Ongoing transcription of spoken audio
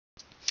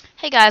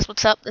Hey guys,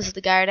 what's up? This is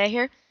Theguyordie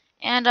here,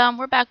 and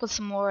we're back with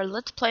some more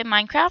Let's Play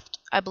Minecraft.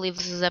 I believe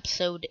this is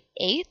episode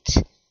 8.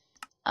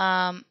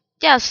 Yeah,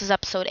 this is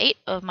episode 8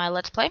 of my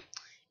Let's Play.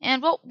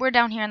 And, well, we're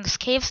down here in this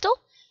cave still.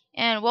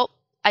 And, well,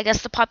 I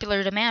guess the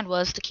popular demand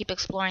was to keep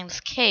exploring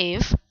this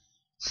cave.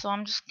 So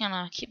I'm just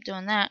gonna keep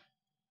doing that.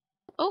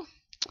 Oh,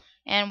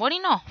 and what do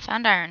you know?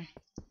 Found iron.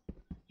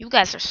 You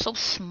guys are so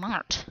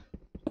smart.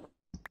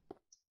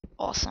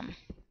 Awesome.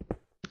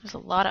 There's a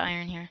lot of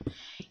iron here.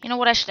 You know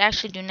what I should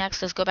actually do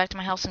next is go back to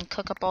my house and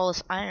cook up all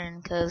this iron,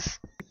 because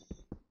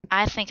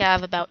I think I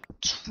have about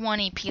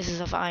 20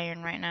 pieces of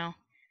iron right now.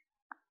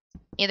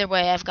 Either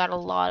way, I've got a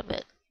lot of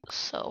it.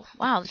 So,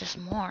 wow, there's just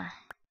more.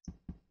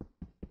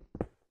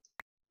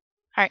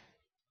 Alright,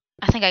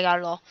 I think I got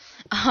it all.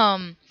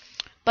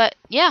 But,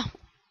 yeah,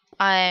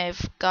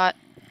 I've got...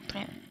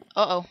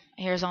 Uh-oh,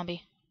 I hear a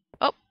zombie.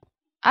 Oh,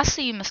 I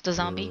see you, Mr.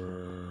 Zombie.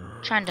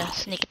 Trying to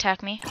sneak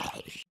attack me.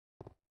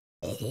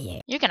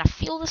 You're gonna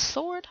feel the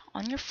sword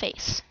on your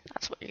face.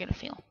 That's what you're gonna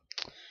feel.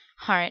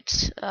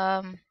 Alright,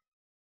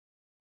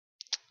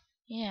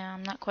 yeah,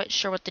 I'm not quite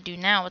sure what to do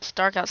now. It's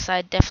dark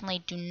outside.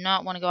 Definitely do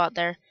not want to go out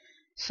there.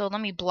 So let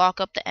me block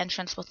up the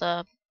entrance with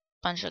a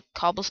bunch of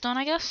cobblestone,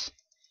 I guess.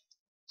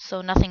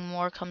 So nothing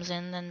more comes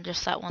in than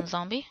just that one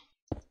zombie.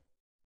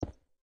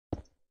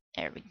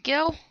 There we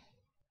go.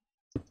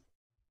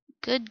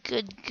 Good,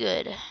 good,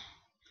 good.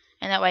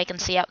 And that way I can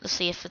see out to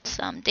see if it's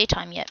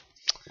daytime yet.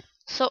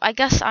 So I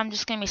guess I'm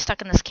just gonna be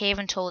stuck in this cave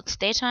until it's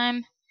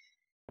daytime.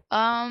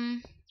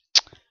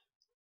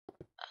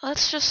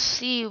 Let's just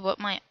see what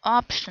my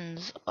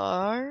options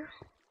are.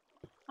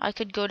 I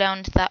could go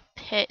down to that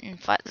pit and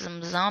fight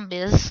some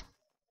zombies.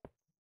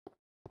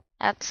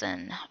 That's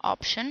an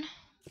option.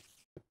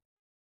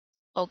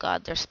 Oh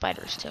god, there's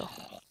spiders too.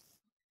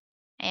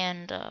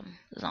 And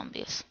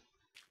zombies.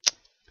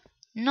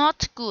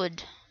 Not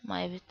good,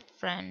 my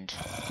friend.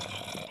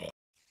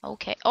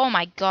 Okay. Oh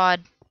my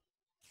god.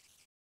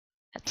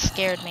 That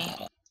scared me.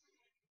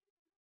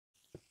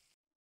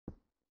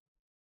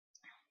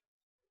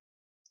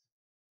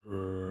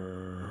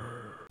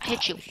 I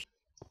hit you.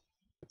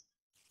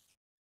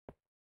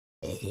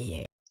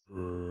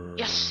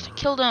 Yes, I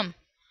killed him.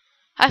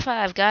 High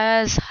five,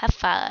 guys. High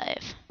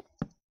five.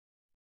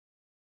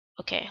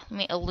 Okay, let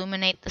me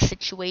illuminate the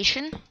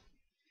situation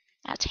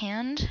at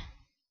hand.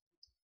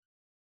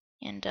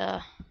 And,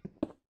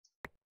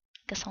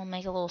 guess I'll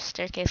make a little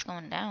staircase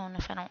going down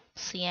if I don't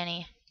see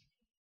any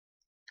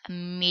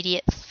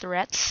immediate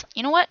threats.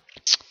 You know what?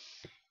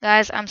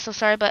 Guys, I'm so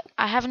sorry, but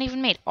I haven't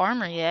even made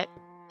armor yet.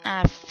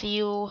 I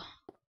feel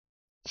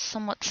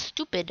somewhat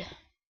stupid.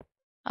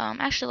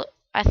 Actually, look,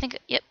 I think,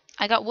 yep,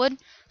 I got wood,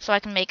 so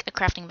I can make a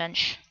crafting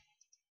bench.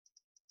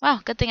 Wow,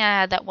 good thing I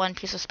had that one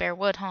piece of spare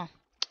wood, huh?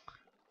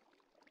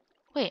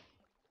 Wait.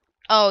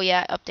 Oh,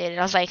 yeah, I updated.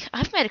 I was like,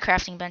 I've made a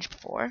crafting bench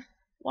before.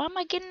 Why am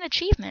I getting an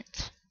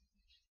achievement?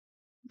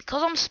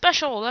 Because I'm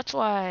special, that's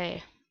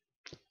why.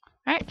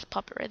 Alright, just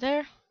pop it right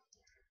there.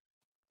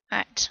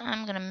 Alright,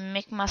 I'm gonna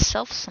make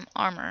myself some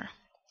armor.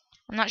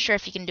 I'm not sure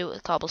if you can do it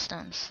with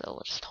cobblestones, so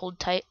let's just hold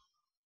tight.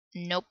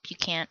 Nope, you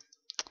can't.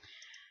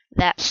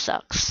 That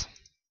sucks.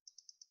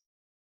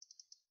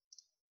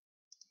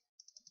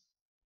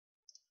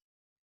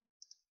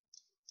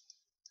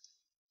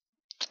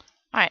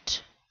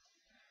 Alright.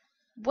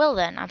 Well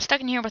then, I'm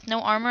stuck in here with no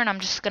armor, and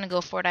I'm just gonna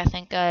go for it, I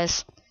think,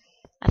 guys.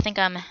 I think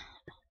I'm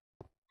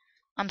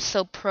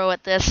so pro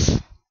at this.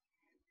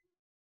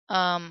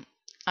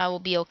 I will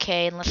be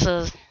okay unless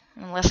a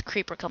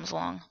creeper comes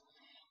along.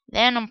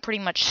 Then I'm pretty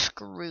much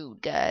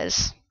screwed,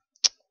 guys.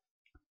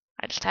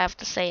 I just have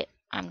to say it.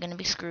 I'm gonna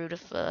be screwed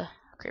if a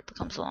creeper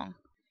comes along.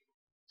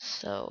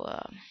 So,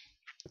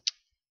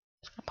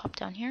 just gonna pop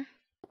down here.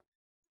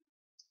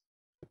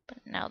 But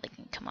now they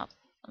can come up.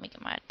 Let me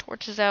get my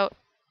torches out.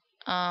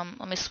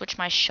 Let me switch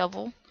my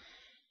shovel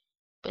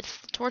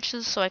with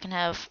torches so I can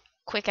have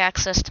quick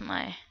access to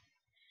my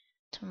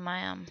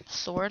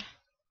sword.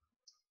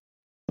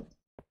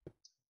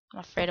 I'm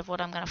afraid of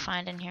what I'm gonna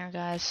find in here,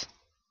 guys.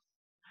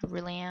 I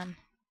really am.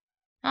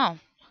 Oh,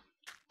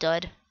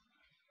 dud.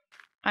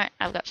 Alright,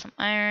 I've got some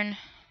iron,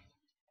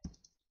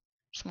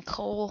 some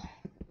coal,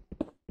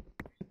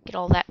 get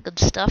all that good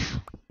stuff.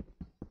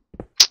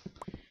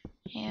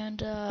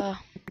 And,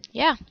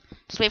 yeah,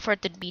 just wait for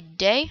it to be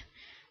day.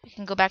 I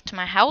can go back to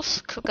my house,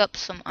 cook up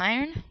some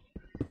iron,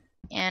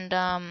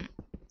 and,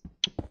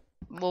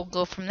 we'll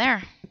go from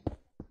there.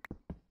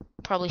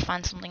 Probably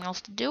find something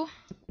else to do.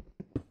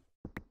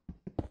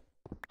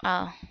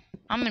 I'm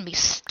gonna be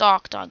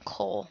stocked on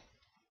coal.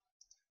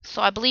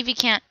 So I believe you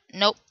can't,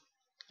 nope,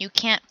 you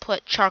can't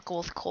put charcoal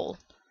with coal.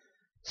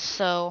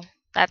 So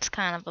that's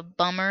kind of a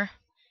bummer.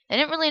 I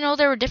didn't really know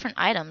there were different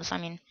items. I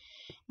mean,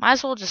 might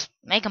as well just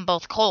make them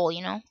both coal,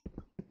 you know?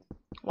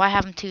 Why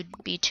have them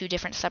be two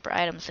different separate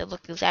items? They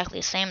look exactly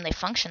the same, they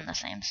function the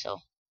same,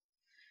 so.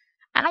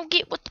 I don't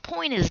get what the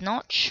point is,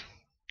 Notch.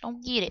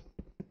 Don't get it.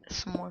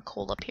 Some more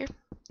coal up here.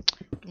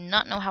 Do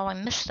not know how I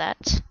missed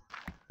that.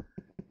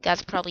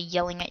 Guys probably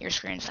yelling at your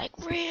screens like,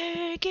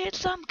 Rick, get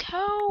some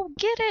coal,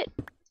 get it!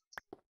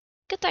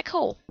 Get that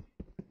coal.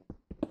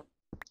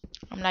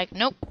 I'm like,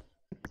 nope,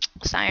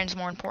 this iron's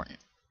more important.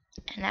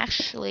 And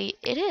actually,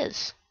 it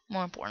is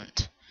more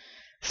important.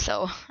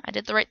 So, I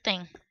did the right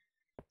thing.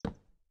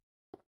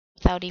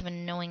 Without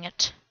even knowing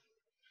it.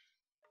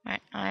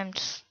 Alright, I'm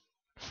just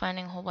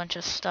finding a whole bunch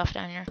of stuff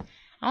down here.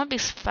 I wouldn't be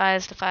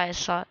surprised if I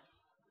saw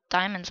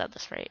diamonds at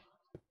this rate.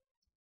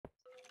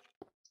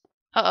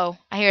 Uh-oh,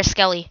 I hear a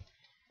skelly.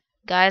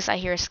 Guys, I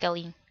hear a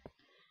skelly.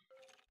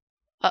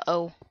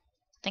 Uh-oh.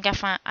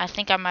 I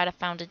think I might have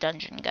found a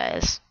dungeon,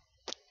 guys.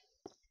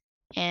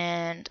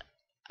 And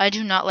I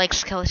do not like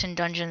skeleton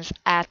dungeons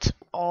at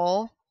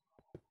all.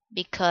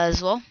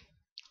 Because, well,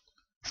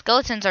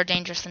 skeletons are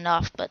dangerous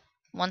enough, but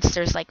once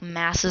there's like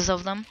masses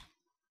of them.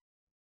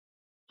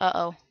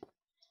 Uh-oh.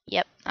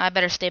 Yep, I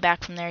better stay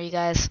back from there, you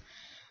guys.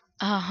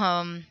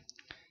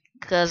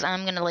 Because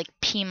I'm gonna like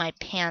pee my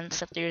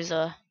pants if there's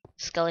a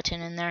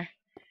skeleton in there.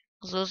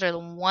 Because those are the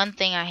one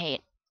thing I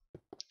hate.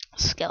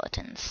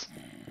 Skeletons.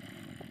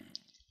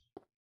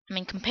 I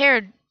mean,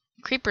 compared,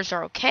 creepers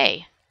are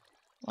okay.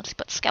 Let's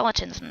put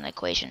skeletons in the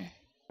equation.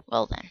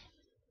 Well then.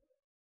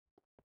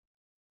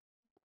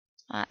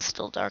 It's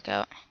still dark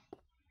out.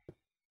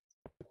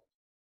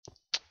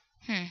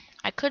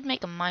 I could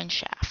make a mine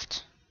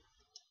shaft.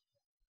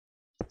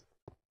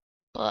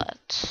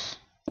 But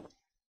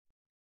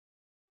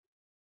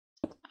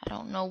I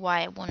don't know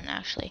why I wouldn't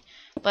actually.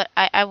 But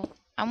I want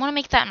to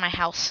make that in my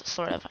house,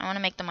 sort of. I want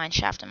to make the mine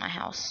shaft in my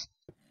house.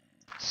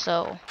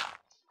 So,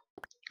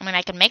 I mean,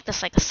 I could make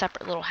this like a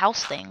separate little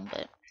house thing,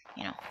 but,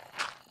 you know.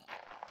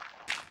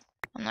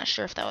 I'm not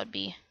sure if that would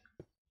be...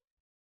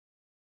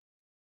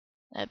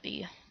 That'd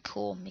be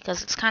cool,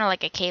 because it's kind of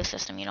like a cave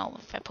system, you know.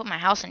 If I put my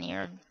house in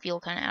here, it'd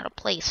feel kind of out of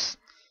place.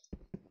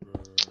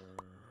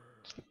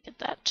 Get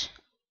that.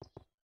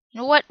 You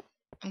know what?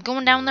 I'm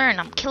going down there and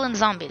I'm killing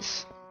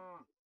zombies.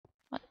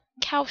 What?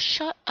 Cow,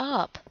 shut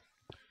up.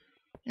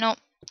 You know,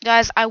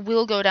 guys, I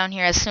will go down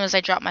here as soon as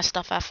I drop my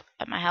stuff off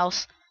at my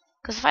house.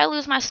 Because if I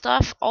lose my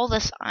stuff, all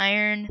this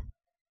iron...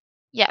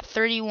 Yeah,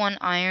 31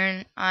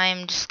 iron,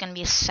 I'm just going to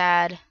be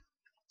sad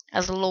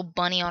as a little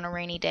bunny on a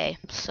rainy day.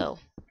 So...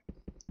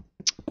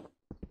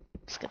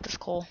 Let's get this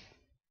coal.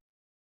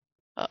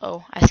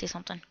 Uh-oh, I see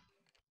something.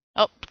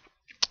 Oh,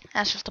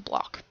 that's just a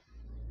block.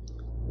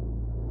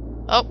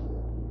 Oh,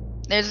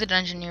 there's a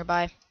dungeon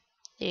nearby.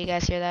 Did you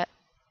guys hear that?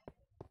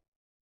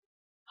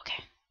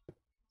 Okay.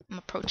 I'm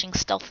approaching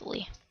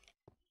stealthily.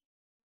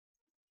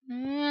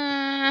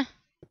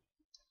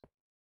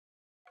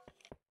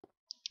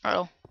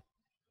 Uh-oh.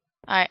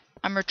 Alright,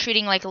 I'm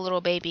retreating like a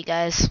little baby,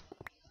 guys.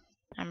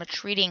 I'm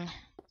retreating.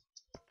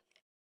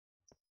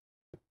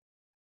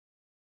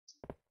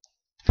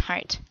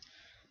 Alright.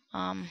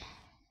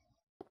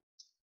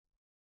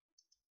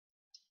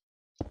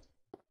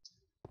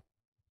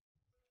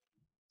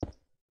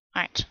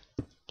 Alright.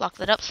 Block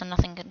that up so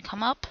nothing can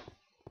come up.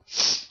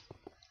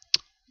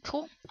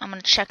 Cool. I'm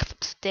gonna check if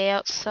it's day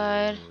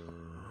outside.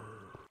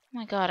 Oh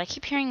my god, I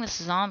keep hearing this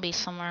zombie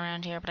somewhere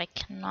around here, but I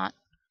cannot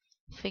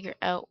figure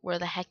out where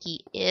the heck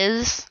he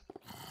is.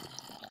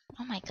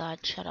 Oh my god,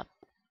 shut up.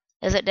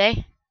 Is it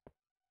day?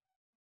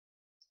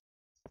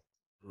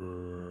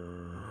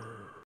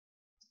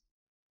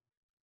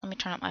 Let me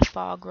turn up my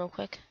fog real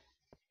quick.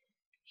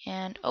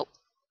 And, oh,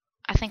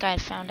 I think I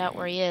had found out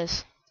where he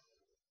is.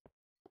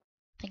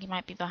 I think he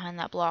might be behind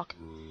that block.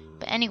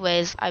 But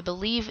anyways, I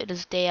believe it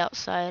is day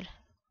outside.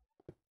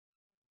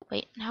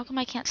 Wait, how come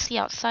I can't see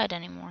outside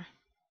anymore?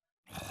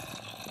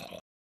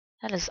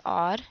 That is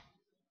odd.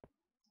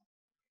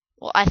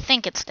 Well, I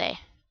think it's day.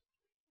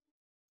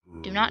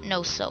 Do not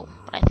know so,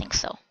 but I think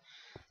so.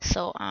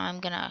 So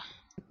I'm gonna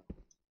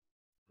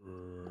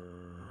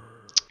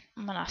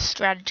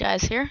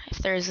strategize here if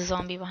there is a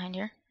zombie behind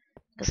here,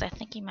 because I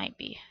think he might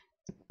be.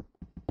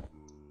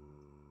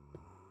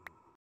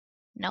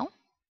 No?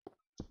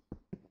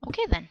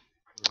 Okay then.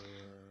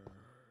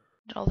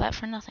 Did all that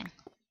for nothing.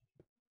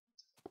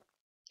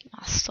 Get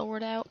my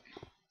sword out.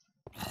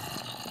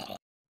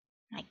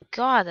 My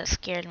god, that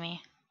scared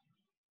me.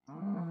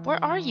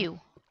 Where are you?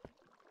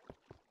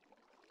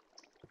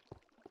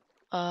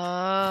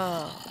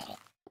 Oh.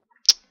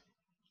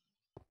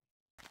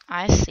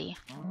 I see.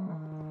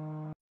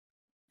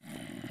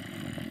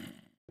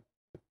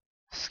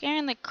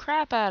 Scaring the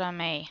crap out of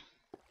me.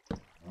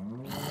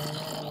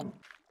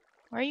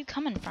 Where are you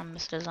coming from,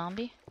 Mr.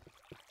 Zombie?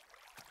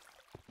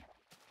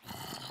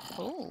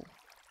 Oh.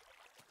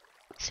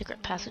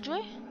 Secret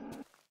passageway?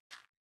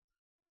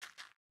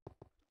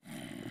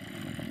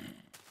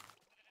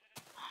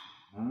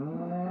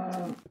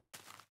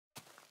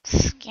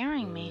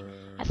 Scaring me.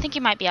 I think he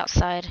might be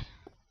outside.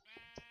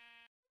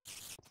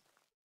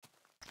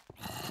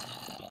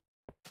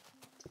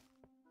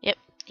 Yep,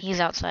 he's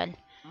outside.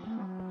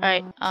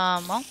 Alright,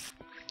 well,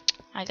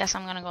 I guess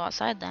I'm gonna go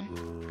outside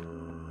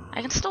then.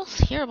 I can still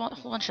hear a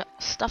whole bunch of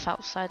stuff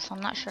outside, so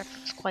I'm not sure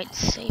if it's quite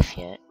safe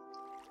yet.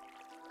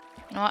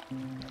 You know what?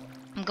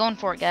 I'm going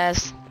for it,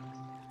 guys.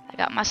 I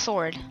got my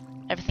sword.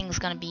 Everything's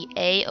gonna be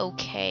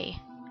A-okay.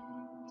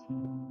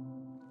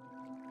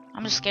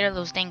 I'm just scared of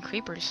those dang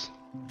creepers.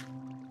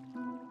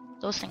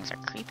 Those things are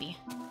creepy.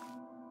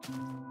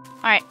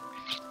 Alright.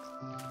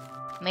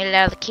 Made it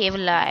out of the cave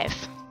alive.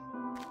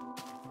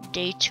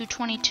 Day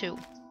 222.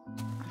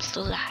 I'm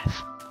still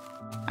alive.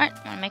 Alright,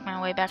 I'm gonna make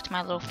my way back to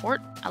my little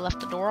fort. I left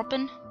the door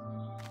open.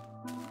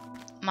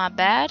 My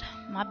bad.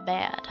 My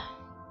bad.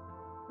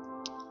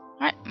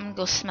 Alright, I'm gonna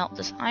go smelt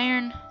this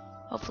iron.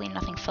 Hopefully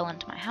nothing fell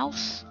into my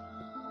house.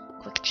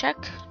 Quick check.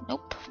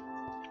 Nope.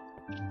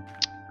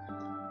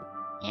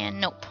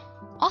 And nope.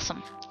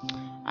 Awesome.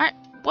 Alright,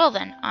 well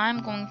then,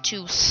 I'm going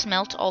to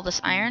smelt all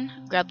this iron.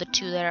 Grab the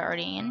 2 that are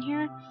already in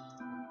here.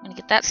 I'm gonna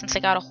get that since I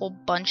got a whole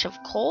bunch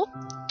of coal.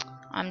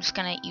 I'm just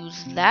gonna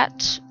use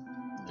that.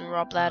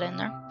 Drop that in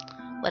there.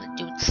 Let it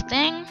do its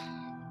thing.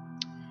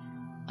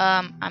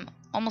 I'm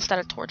almost out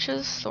of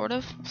torches, sort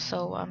of.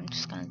 So I'm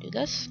just gonna do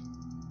this.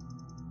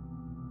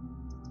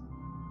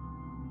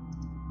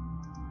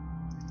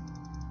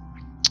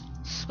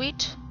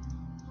 Sweet.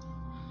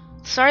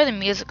 Sorry the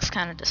music's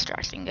kind of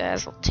distracting,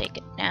 guys. I'll take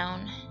it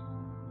down.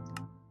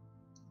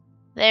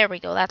 There we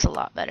go. That's a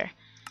lot better.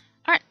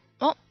 Alright,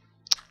 well,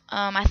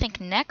 I think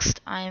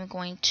next I'm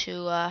going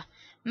to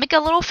make a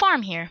little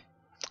farm here.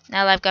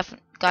 Now that I've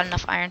got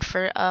enough iron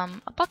for a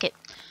bucket.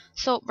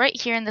 So right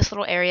here in this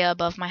little area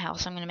above my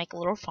house, I'm going to make a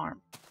little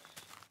farm.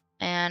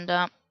 And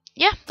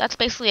yeah, that's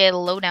basically a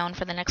lowdown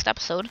for the next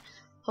episode.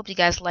 Hope you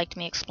guys liked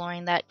me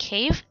exploring that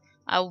cave.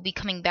 I will be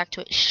coming back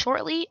to it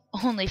shortly,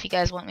 only if you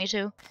guys want me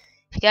to.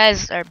 If you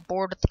guys are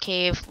bored with the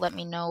cave, let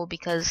me know,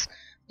 because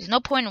there's no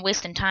point in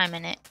wasting time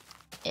in it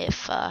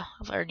if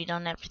I've already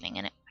done everything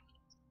in it.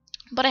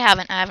 But I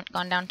haven't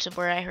gone down to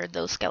where I heard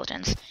those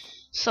skeletons.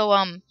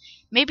 So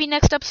maybe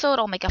next episode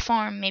I'll make a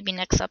farm, maybe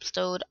next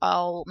episode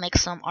I'll make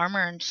some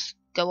armor and just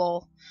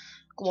go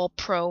all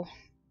pro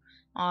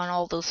on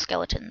all those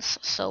skeletons.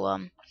 So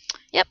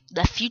yep,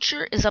 the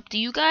future is up to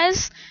you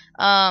guys.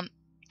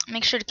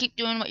 Make sure to keep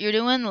doing what you're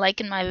doing,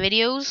 liking my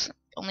videos. It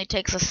only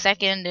takes a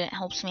second and it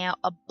helps me out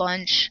a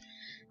bunch.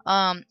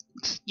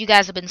 You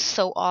guys have been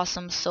so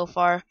awesome so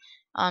far.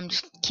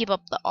 Just keep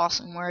up the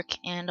awesome work,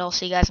 and I'll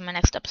see you guys in my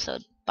next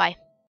episode. Bye.